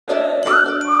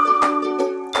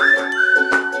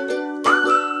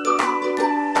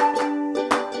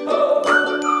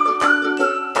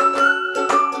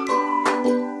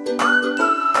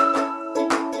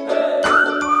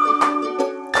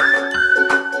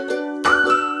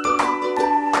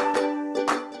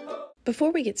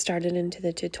Before we get started into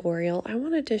the tutorial, I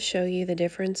wanted to show you the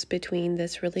difference between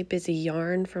this really busy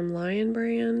yarn from Lion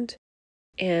Brand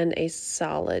and a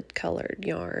solid colored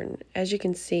yarn. As you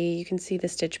can see the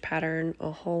stitch pattern a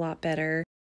whole lot better,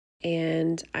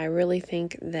 and I really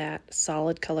think that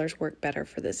solid colors work better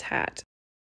for this hat.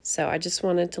 So I just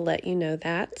wanted to let you know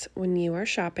that when you are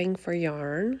shopping for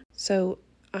yarn. So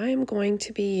I'm going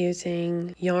to be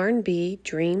using Yarn Bee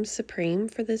Dream Supreme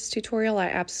for this tutorial. I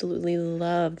absolutely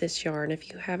love this yarn.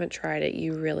 If you haven't tried it,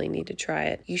 you really need to try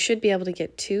it. You should be able to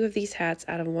get 2 of these hats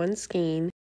out of one skein,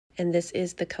 and this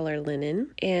is the color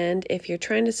linen. And if you're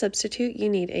trying to substitute, you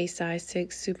need a size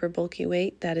 6 super bulky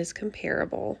weight that is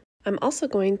comparable. I'm also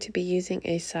going to be using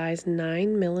a size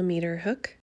 9mm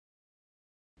hook.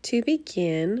 To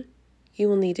begin, you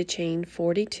will need to chain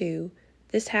 42.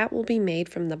 This hat will be made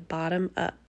from the bottom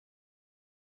up.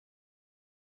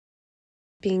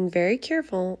 Being very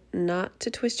careful not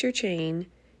to twist your chain,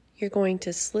 you're going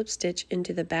to slip stitch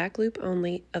into the back loop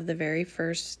only of the very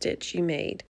first stitch you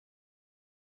made.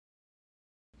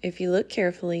 If you look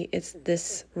carefully, it's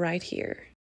this right here.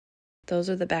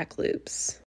 Those are the back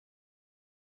loops.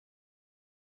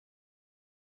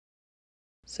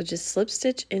 So just slip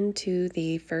stitch into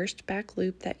the first back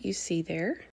loop that you see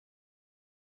there.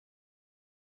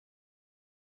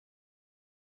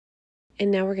 And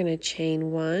now we're going to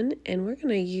chain 1, and we're going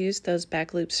to use those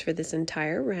back loops for this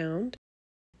entire round.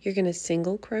 You're going to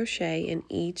single crochet in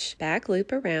each back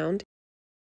loop around,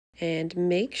 and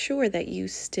make sure that you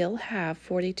still have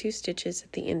 42 stitches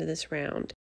at the end of this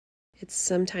round. It's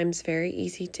sometimes very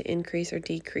easy to increase or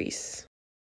decrease.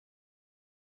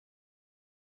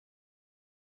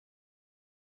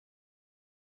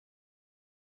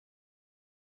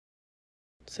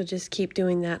 So just keep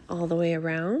doing that all the way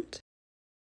around.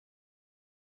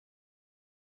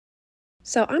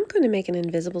 So I'm going to make an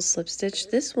invisible slip stitch.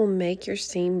 This will make your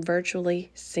seam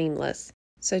virtually seamless.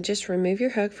 So just remove your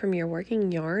hook from your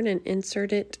working yarn and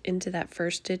insert it into that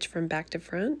first stitch from back to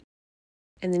front.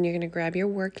 And then you're going to grab your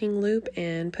working loop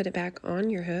and put it back on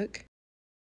your hook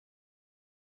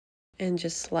and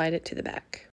just slide it to the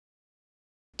back.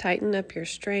 Tighten up your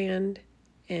strand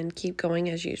and keep going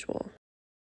as usual.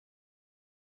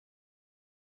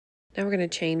 Now we're going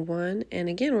to chain 1, and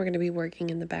again we're going to be working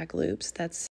in the back loops.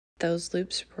 That's those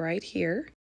loops right here.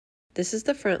 This is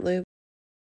the front loop,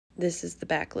 this is the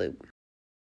back loop.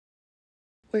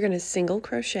 We're going to single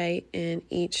crochet in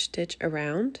each stitch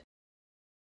around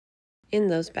in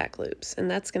those back loops, and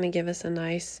that's going to give us a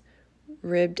nice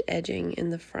ribbed edging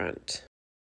in the front.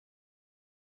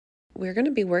 We're going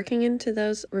to be working into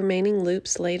those remaining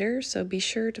loops later, so be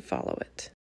sure to follow it.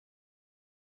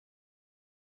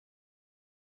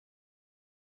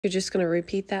 You're just going to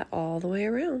repeat that all the way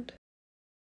around.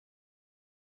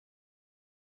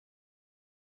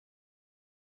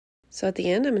 So at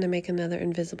the end, I'm going to make another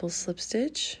invisible slip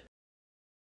stitch.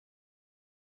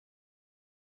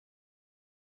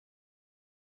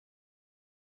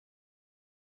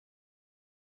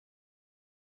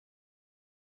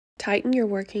 Tighten your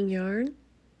working yarn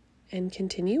and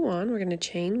continue on. We're going to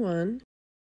chain 1.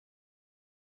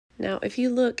 Now, if you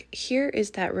look, here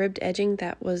is that ribbed edging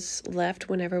that was left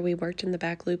whenever we worked in the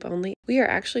back loop only. We are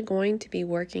actually going to be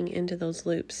working into those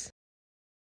loops.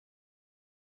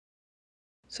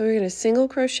 So we're going to single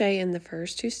crochet in the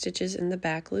first 2 stitches in the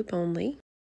back loop only.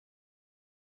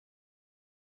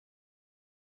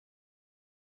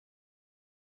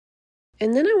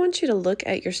 And then I want you to look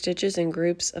at your stitches in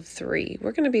groups of 3.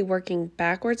 We're going to be working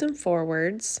backwards and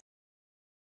forwards.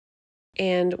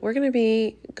 And we're going to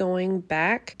be going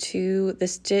back to the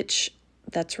stitch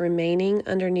that's remaining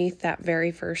underneath that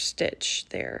very first stitch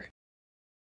there.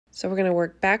 So we're going to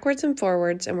work backwards and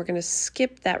forwards, and we're going to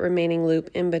skip that remaining loop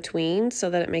in between so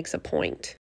that it makes a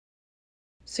point.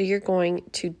 So you're going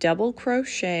to double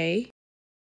crochet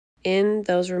in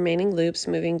those remaining loops,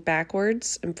 moving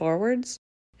backwards and forwards,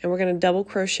 and we're going to double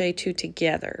crochet 2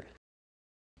 together.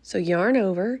 So yarn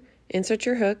over, insert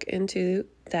your hook into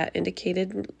that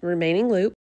indicated remaining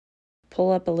loop, pull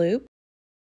up a loop,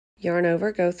 yarn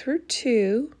over, go through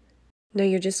 2. Now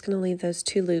you're just going to leave those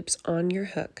 2 loops on your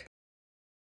hook.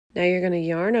 Now you're going to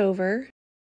yarn over,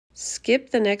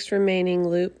 skip the next remaining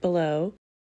loop below,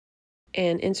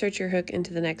 and insert your hook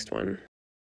into the next one.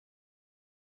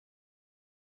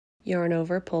 Yarn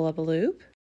over, pull up a loop,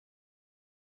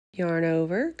 yarn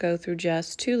over, go through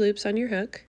just 2 loops on your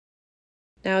hook.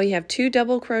 Now you have 2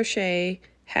 double crochet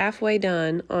halfway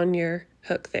done on your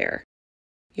hook there.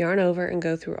 Yarn over and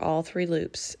go through all 3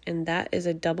 loops, and that is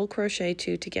a double crochet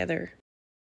 2 together.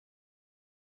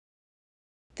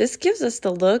 This gives us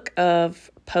the look of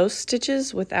post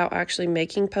stitches without actually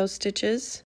making post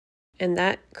stitches. and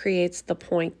that creates the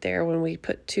point there when we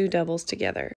put two doubles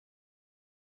together.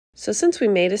 So since we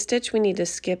made a stitch, we need to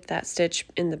skip that stitch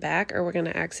in the back or we're going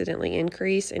to accidentally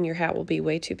increase and your hat will be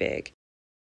way too big.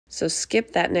 So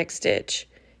skip that next stitch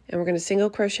and we're going to single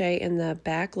crochet in the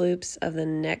back loops of the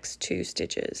next two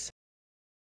stitches.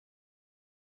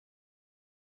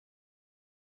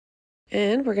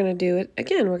 And we're going to do it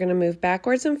again. We're going to move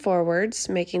backwards and forwards,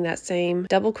 making that same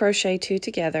double crochet two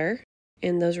together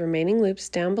in those remaining loops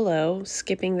down below,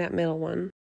 skipping that middle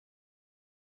one.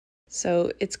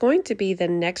 So it's going to be the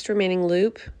next remaining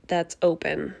loop that's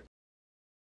open.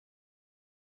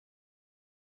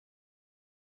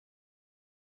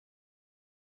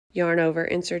 Yarn over,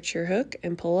 insert your hook,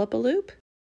 and pull up a loop.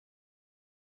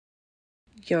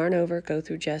 Yarn over, go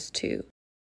through just two.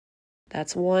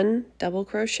 That's one double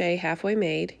crochet halfway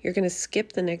made. You're going to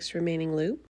skip the next remaining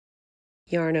loop.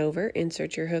 Yarn over,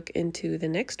 insert your hook into the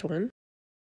next one.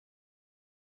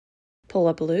 Pull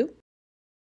up a loop.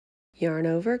 Yarn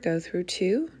over, go through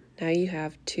two. Now you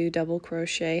have two double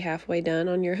crochet halfway done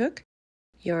on your hook.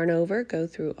 Yarn over, go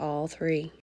through all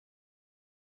three.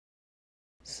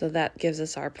 So that gives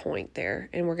us our point there.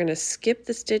 And we're going to skip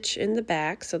the stitch in the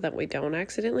back so that we don't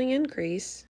accidentally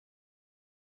increase.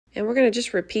 And we're going to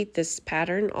just repeat this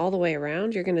pattern all the way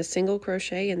around. You're going to single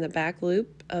crochet in the back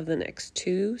loop of the next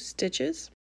two stitches.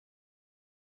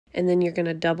 And then you're going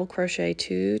to double crochet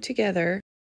two together,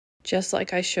 just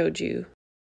like I showed you.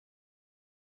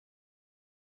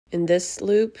 In this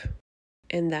loop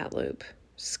and that loop,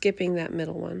 skipping that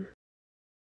middle one.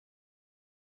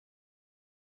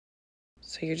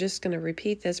 So you're just going to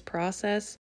repeat this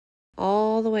process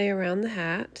all the way around the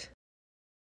hat.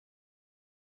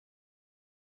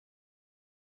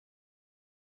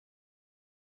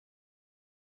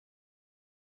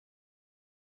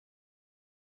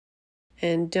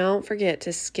 And don't forget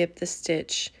to skip the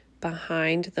stitch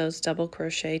behind those double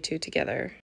crochet two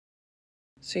together.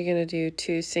 So you're going to do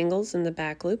two singles in the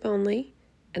back loop only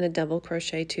and a double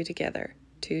crochet two together.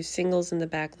 Two singles in the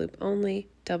back loop only,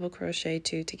 double crochet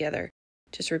two together.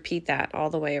 Just repeat that all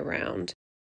the way around.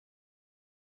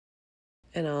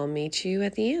 And I'll meet you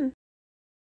at the end.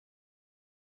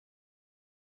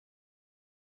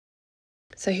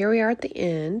 So here we are at the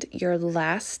end. Your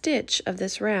last stitch of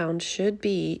this round should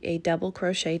be a double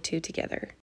crochet two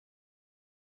together.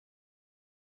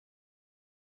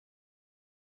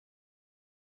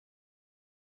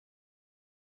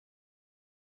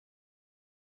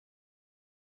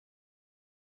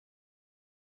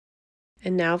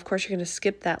 And now, of course, you're going to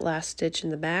skip that last stitch in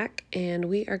the back, and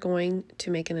we are going to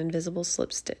make an invisible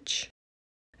slip stitch.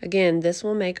 Again, this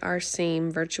will make our seam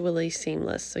virtually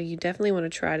seamless, so you definitely want to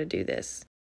try to do this,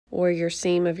 or your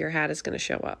seam of your hat is going to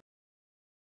show up.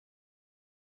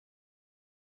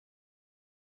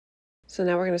 So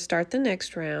now we're going to start the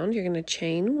next round. You're going to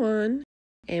chain one,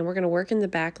 and we're going to work in the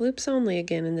back loops only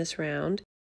again in this round,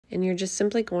 and you're just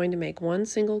simply going to make one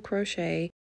single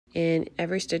crochet in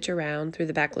every stitch around through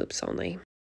the back loops only.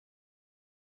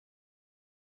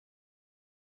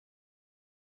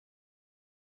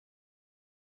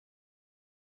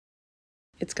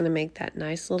 It's going to make that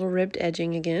nice little ribbed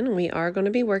edging again. We are going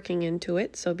to be working into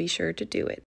it, so be sure to do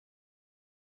it.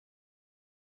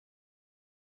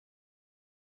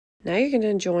 Now you're going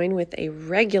to join with a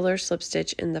regular slip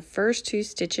stitch in the first two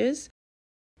stitches.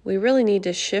 We really need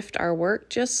to shift our work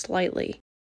just slightly.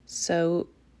 So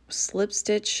slip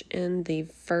stitch in the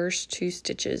first two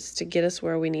stitches to get us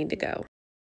where we need to go.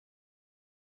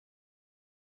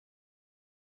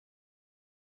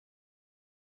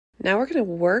 Now we're going to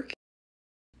work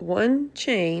one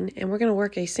chain and we're going to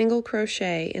work a single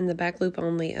crochet in the back loop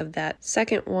only of that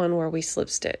second one where we slip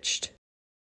stitched.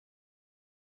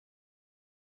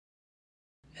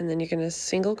 And then you're going to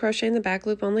single crochet in the back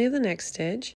loop only of the next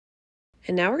stitch.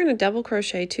 And now we're going to double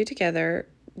crochet two together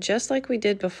just like we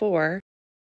did before.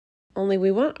 Only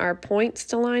we want our points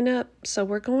to line up, so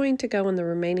we're going to go in the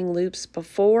remaining loops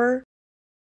before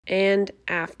and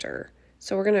after.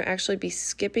 So we're going to actually be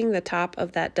skipping the top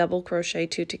of that double crochet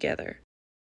two together.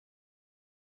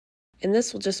 And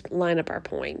this will just line up our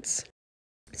points.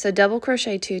 So double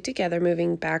crochet two together,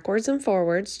 moving backwards and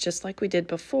forwards, just like we did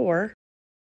before.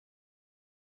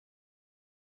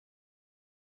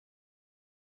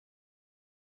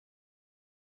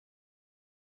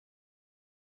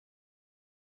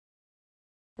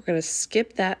 We're going to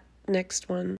skip that next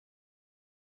one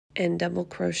and double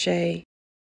crochet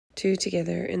two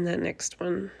together in that next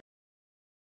one.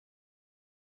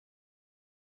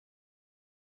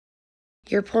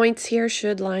 Your points here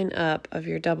should line up of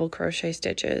your double crochet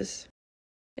stitches.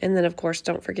 And then of course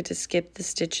don't forget to skip the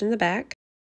stitch in the back,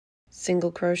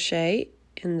 single crochet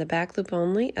in the back loop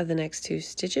only of the next 2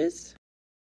 stitches.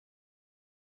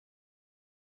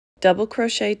 Double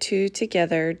crochet 2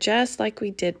 together just like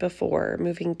we did before,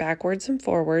 moving backwards and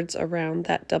forwards around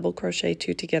that double crochet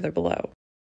 2 together below.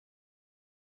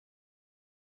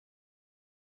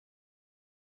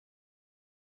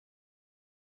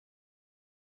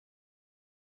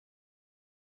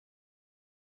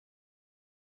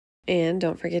 And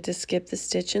don't forget to skip the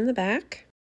stitch in the back.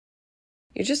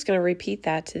 You're just going to repeat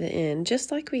that to the end,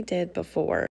 just like we did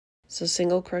before. So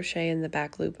single crochet in the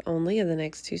back loop only of the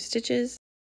next 2 stitches,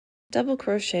 double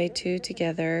crochet 2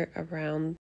 together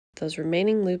around those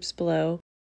remaining loops below,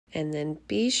 and then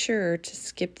be sure to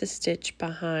skip the stitch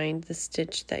behind the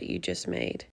stitch that you just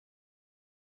made.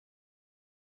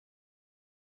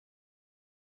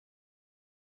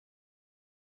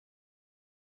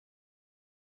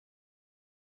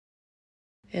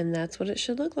 And that's what it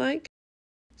should look like.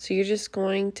 So you're just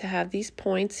going to have these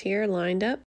points here lined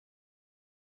up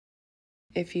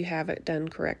if you have it done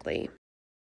correctly.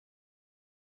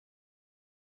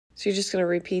 So you're just going to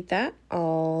repeat that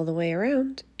all the way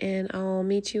around, and I'll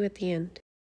meet you at the end.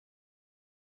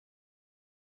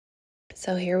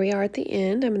 So here we are at the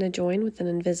end. I'm going to join with an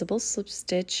invisible slip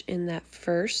stitch in that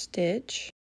first stitch.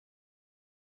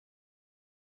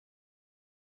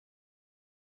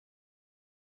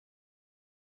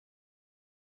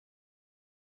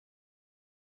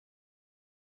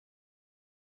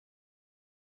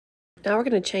 Now we're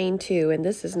going to chain 2, and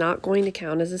this is not going to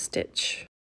count as a stitch.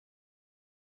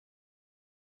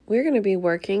 We're going to be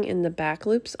working in the back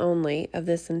loops only of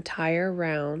this entire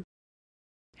round.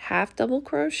 Half double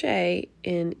crochet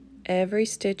in every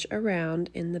stitch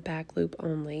around in the back loop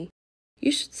only.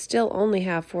 You should still only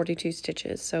have 42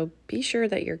 stitches, so be sure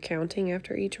that you're counting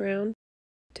after each round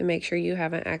to make sure you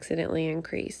haven't accidentally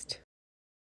increased.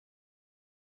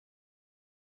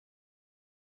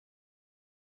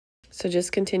 So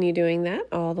just continue doing that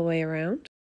all the way around.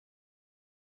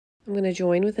 I'm going to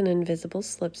join with an invisible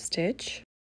slip stitch.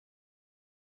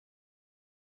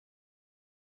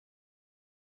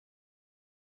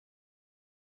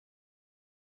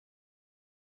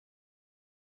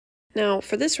 Now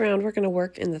for this round we're going to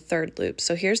work in the third loop.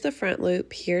 So here's the front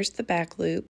loop, here's the back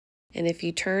loop, and if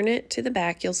you turn it to the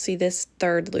back you'll see this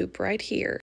third loop right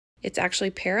here. It's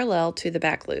actually parallel to the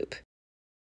back loop.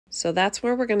 So that's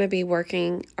where we're going to be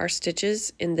working our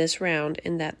stitches in this round,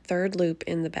 in that third loop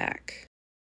in the back.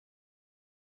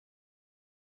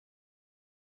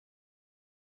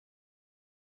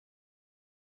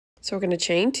 So we're going to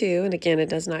chain 2, and again it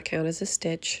does not count as a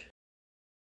stitch.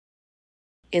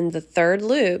 In the third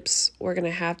loops, we're going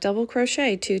to half double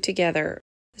crochet 2 together.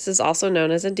 This is also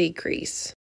known as a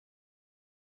decrease.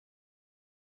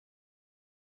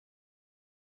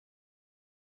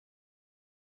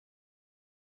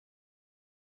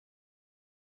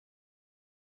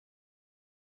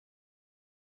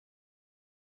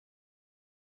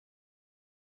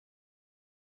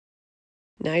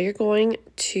 Now you're going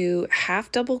to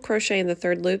half double crochet in the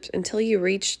third loop until you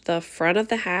reach the front of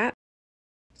the hat.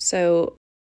 So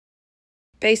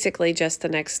basically just the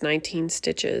next 19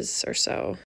 stitches or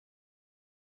so.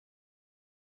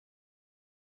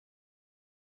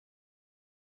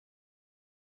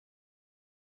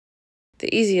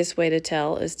 The easiest way to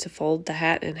tell is to fold the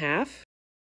hat in half,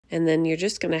 and then you're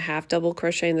just going to half double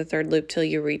crochet in the third loop till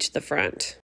you reach the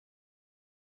front.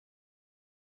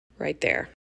 Right there.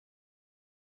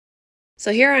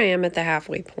 So here I am at the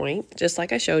halfway point, just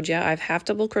like I showed you. I've half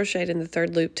double crocheted in the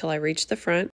third loop till I reach the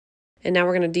front, and now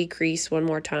we're going to decrease one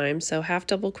more time. So half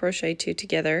double crochet 2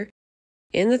 together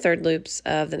in the third loops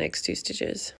of the next 2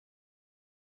 stitches.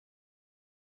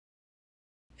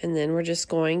 And then we're just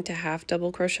going to half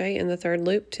double crochet in the third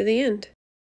loop to the end.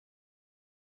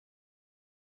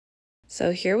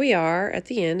 So here we are at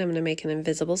the end. I'm going to make an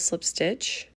invisible slip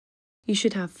stitch. You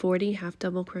should have 40 half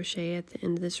double crochet at the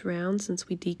end of this round since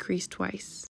we decreased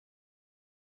twice.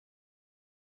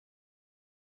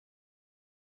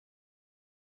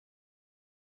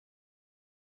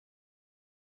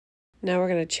 Now we're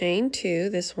going to chain 2.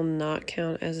 This will not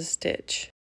count as a stitch.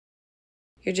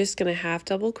 You're just going to half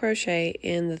double crochet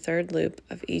in the third loop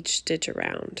of each stitch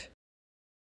around.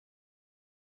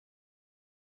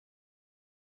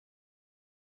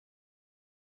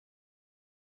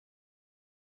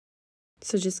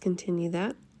 So just continue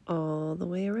that all the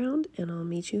way around, and I'll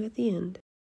meet you at the end.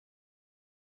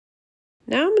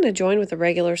 Now I'm going to join with a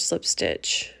regular slip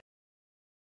stitch.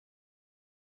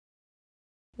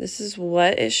 This is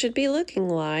what it should be looking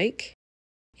like,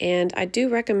 and I do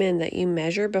recommend that you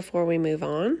measure before we move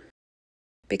on,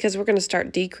 because we're going to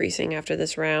start decreasing after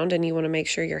this round, and you want to make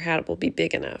sure your hat will be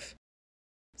big enough.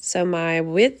 So my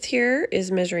width here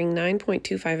is measuring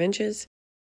 9.25 inches,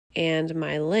 and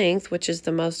my length, which is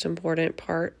the most important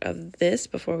part of this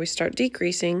before we start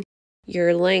decreasing,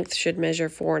 your length should measure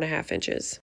 4.5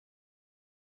 inches.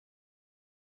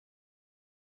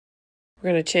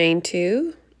 We're going to chain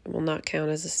 2, it will not count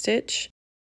as a stitch.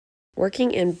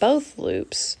 Working in both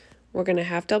loops, we're going to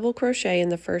half double crochet in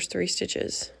the first 3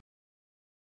 stitches.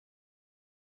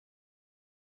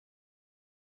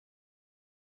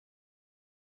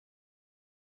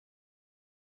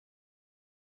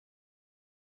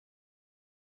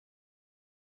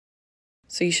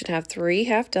 So you should have 3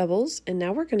 half doubles, and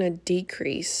now we're going to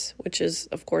decrease, which is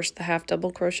of course the half double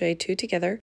crochet 2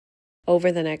 together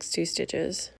over the next 2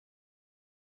 stitches.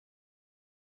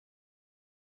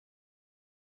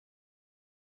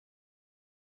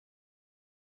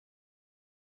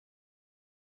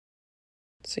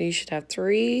 So you should have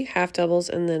 3 half doubles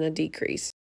and then a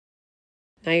decrease.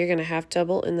 Now you're going to half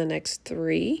double in the next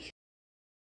 3.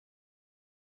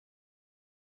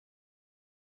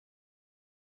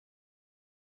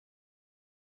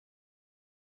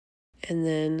 And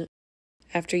then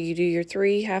after you do your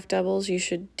 3 half doubles, you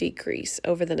should decrease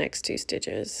over the next 2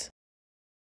 stitches.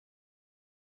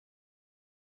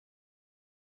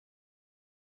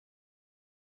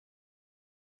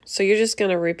 So you're just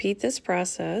going to repeat this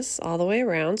process all the way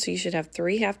around. So you should have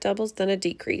 3 half doubles, then a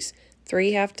decrease,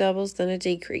 3 half doubles, then a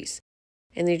decrease.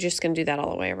 And you're just going to do that all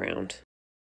the way around.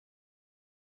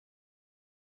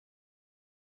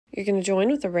 You're going to join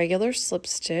with a regular slip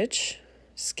stitch,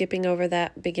 skipping over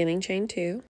that beginning chain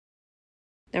 2.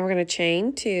 Now we're going to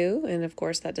chain 2, and of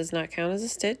course that does not count as a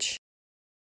stitch.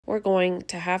 We're going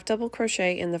to half double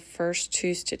crochet in the first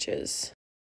 2 stitches.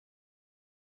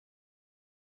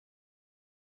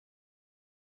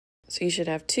 So you should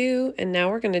have 2, and now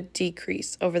we're going to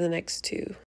decrease over the next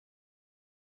 2.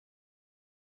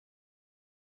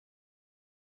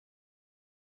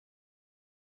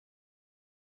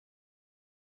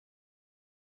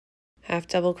 Half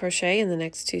double crochet in the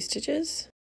next 2 stitches.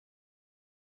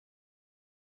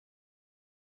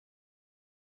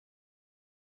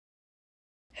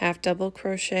 Half double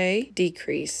crochet,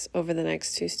 decrease over the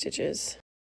next 2 stitches.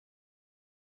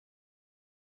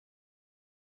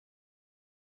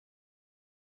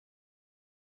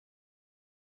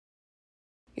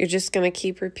 You're just going to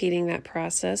keep repeating that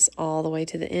process all the way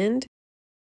to the end,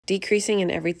 decreasing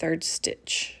in every 3rd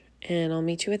stitch, and I'll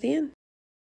meet you at the end.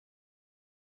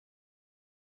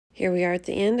 Here we are at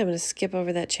the end. I'm going to skip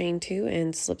over that chain 2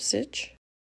 and slip stitch.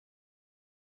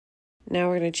 Now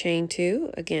we're going to chain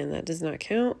 2. Again, that does not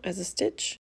count as a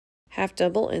stitch. Half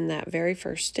double in that very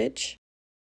first stitch,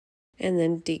 and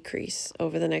then decrease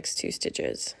over the next 2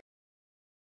 stitches.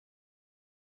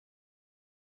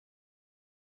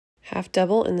 Half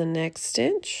double in the next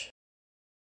stitch,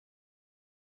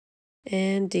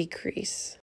 and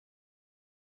decrease.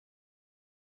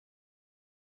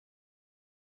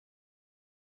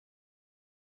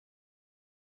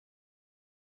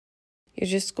 You're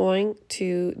just going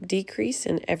to decrease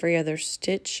in every other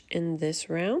stitch in this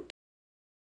round,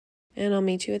 and I'll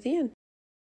meet you at the end.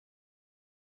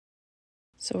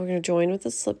 So we're going to join with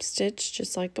a slip stitch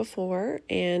just like before,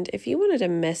 and if you wanted a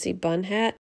messy bun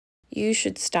hat, you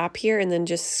should stop here and then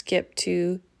just skip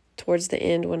towards the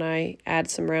end when I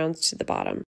add some rounds to the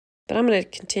bottom. But I'm going to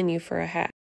continue for a hat.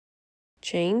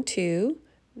 Chain 2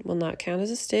 will not count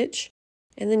as a stitch,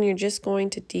 and then you're just going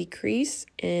to decrease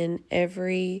in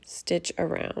every stitch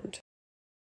around.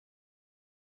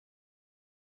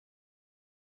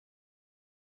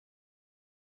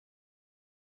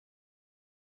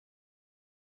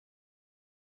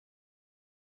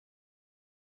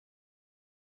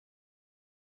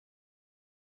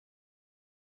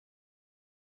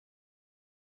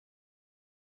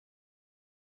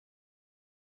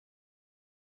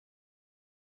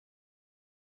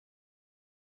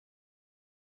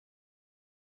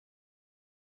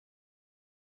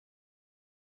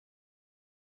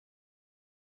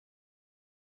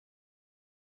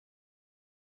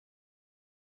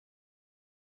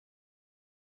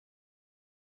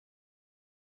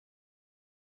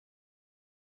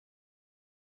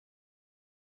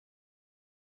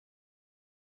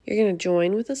 You're going to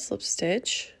join with a slip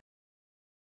stitch,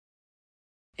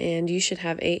 and you should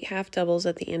have 8 half doubles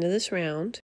at the end of this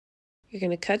round. You're going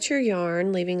to cut your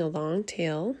yarn, leaving a long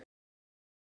tail,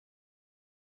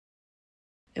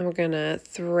 and we're going to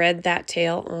thread that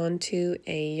tail onto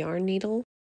a yarn needle,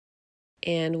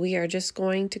 and we are just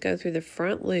going to go through the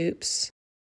front loops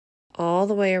all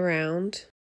the way around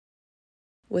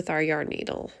with our yarn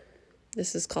needle.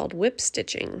 This is called whip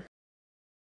stitching.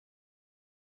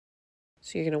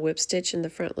 So you're going to whip stitch in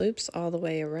the front loops all the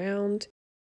way around,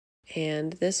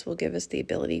 And this will give us the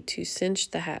ability to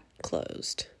cinch the hat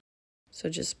closed. So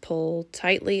just pull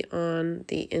tightly on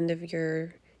the end of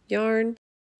your yarn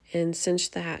and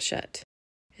cinch the hat shut.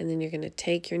 And then you're going to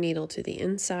take your needle to the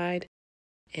inside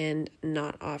and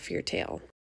knot off your tail.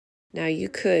 Now you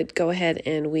could go ahead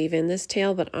and weave in this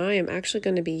tail, but I am actually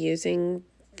going to be using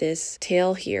this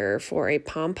tail here for a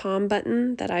pom-pom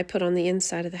button that I put on the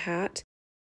inside of the hat.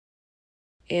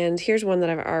 And here's one that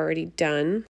I've already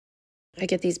done. I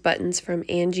get these buttons from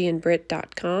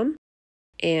angieandbrit.com,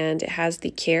 and it has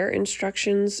the care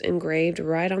instructions engraved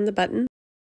right on the button.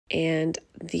 And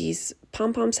these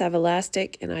pom-poms have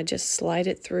elastic, and I just slide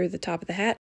it through the top of the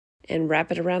hat and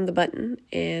wrap it around the button,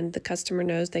 and the customer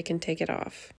knows they can take it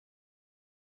off.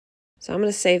 So I'm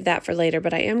going to save that for later,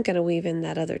 but I am going to weave in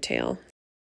that other tail.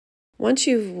 Once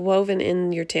you've woven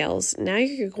in your tails, now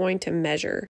you're going to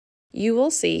measure. You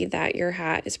will see that your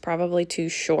hat is probably too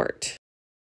short.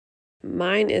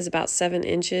 Mine is about 7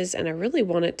 inches, and I really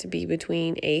want it to be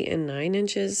between 8 and 9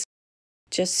 inches,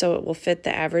 just so it will fit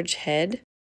the average head.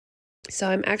 So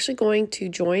I'm actually going to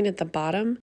join at the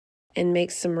bottom and make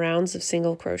some rounds of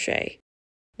single crochet.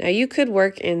 Now you could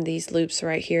work in these loops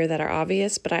right here that are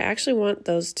obvious, but I actually want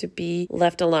those to be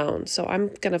left alone. So I'm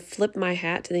going to flip my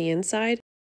hat to the inside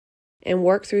and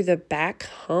work through the back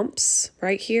humps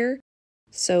right here.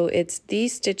 So it's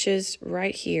these stitches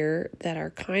right here that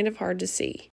are kind of hard to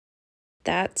see.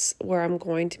 That's where I'm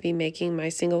going to be making my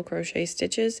single crochet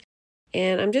stitches.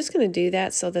 And I'm just going to do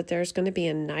that so that there's going to be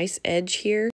a nice edge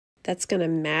here that's going to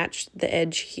match the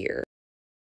edge here.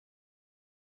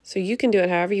 So you can do it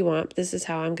however you want, but this is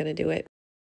how I'm going to do it.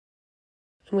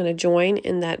 I'm going to join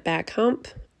in that back hump,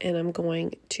 and I'm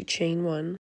going to chain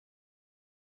 1.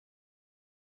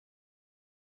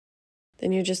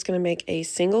 Then you're just going to make a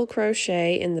single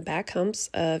crochet in the back humps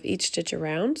of each stitch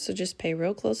around. So just pay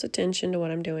real close attention to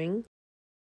what I'm doing.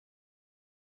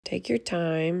 Take your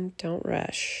time, don't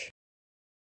rush.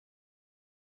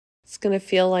 It's going to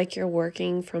feel like you're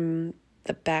working from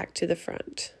the back to the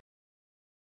front.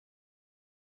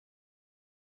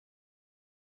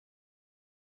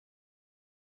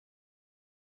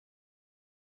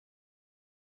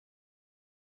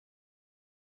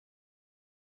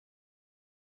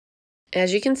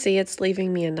 As you can see, it's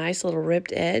leaving me a nice little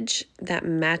ribbed edge that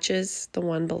matches the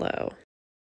one below.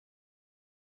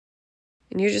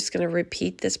 And you're just going to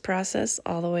repeat this process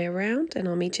all the way around, and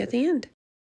I'll meet you at the end.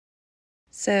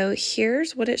 So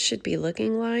here's what it should be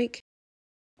looking like.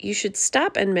 You should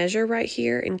stop and measure right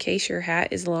here in case your hat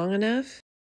is long enough.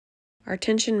 Our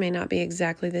tension may not be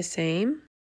exactly the same.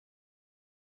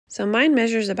 So mine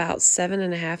measures about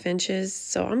 7.5 inches,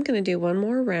 so I'm going to do one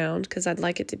more round because I'd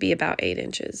like it to be about 8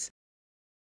 inches.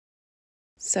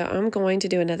 So I'm going to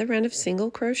do another round of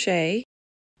single crochet,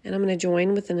 and I'm going to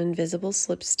join with an invisible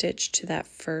slip stitch to that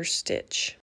first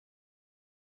stitch.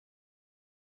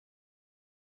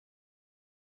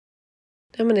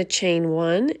 I'm going to chain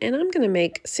 1, and I'm going to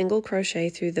make single crochet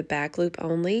through the back loop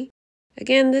only.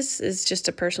 Again, this is just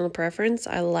a personal preference.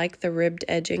 I like the ribbed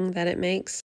edging that it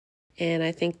makes, and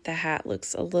I think the hat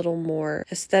looks a little more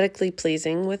aesthetically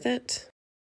pleasing with it.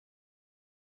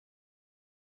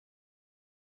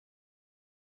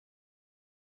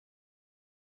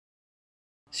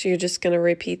 So you're just going to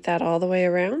repeat that all the way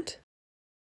around.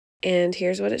 And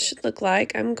here's what it should look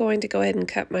like. I'm going to go ahead and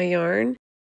cut my yarn.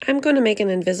 I'm going to make an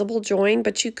invisible join,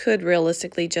 but you could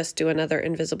realistically just do another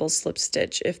invisible slip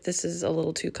stitch if this is a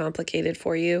little too complicated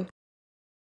for you.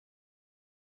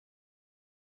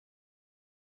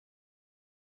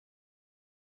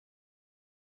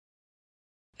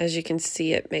 As you can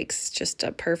see, it makes just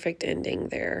a perfect ending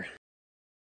there.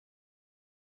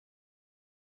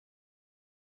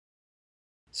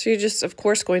 So you're just, of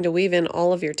course, going to weave in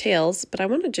all of your tails, but I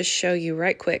want to just show you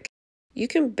right quick. You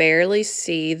can barely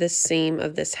see the seam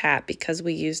of this hat because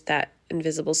we used that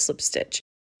invisible slip stitch.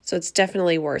 So it's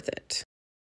definitely worth it.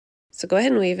 So go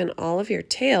ahead and weave in all of your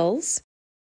tails,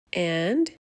 and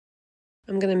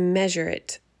I'm going to measure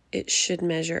it. It should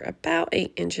measure about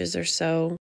 8 inches or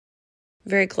so,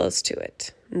 very close to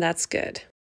it, and that's good.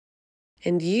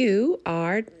 And you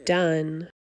are done.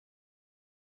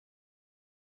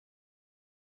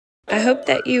 I hope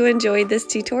that you enjoyed this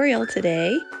tutorial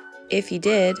today. If you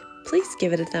did, please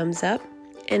give it a thumbs up.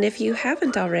 And if you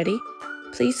haven't already,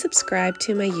 please subscribe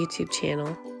to my YouTube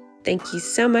channel. Thank you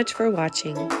so much for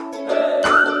watching.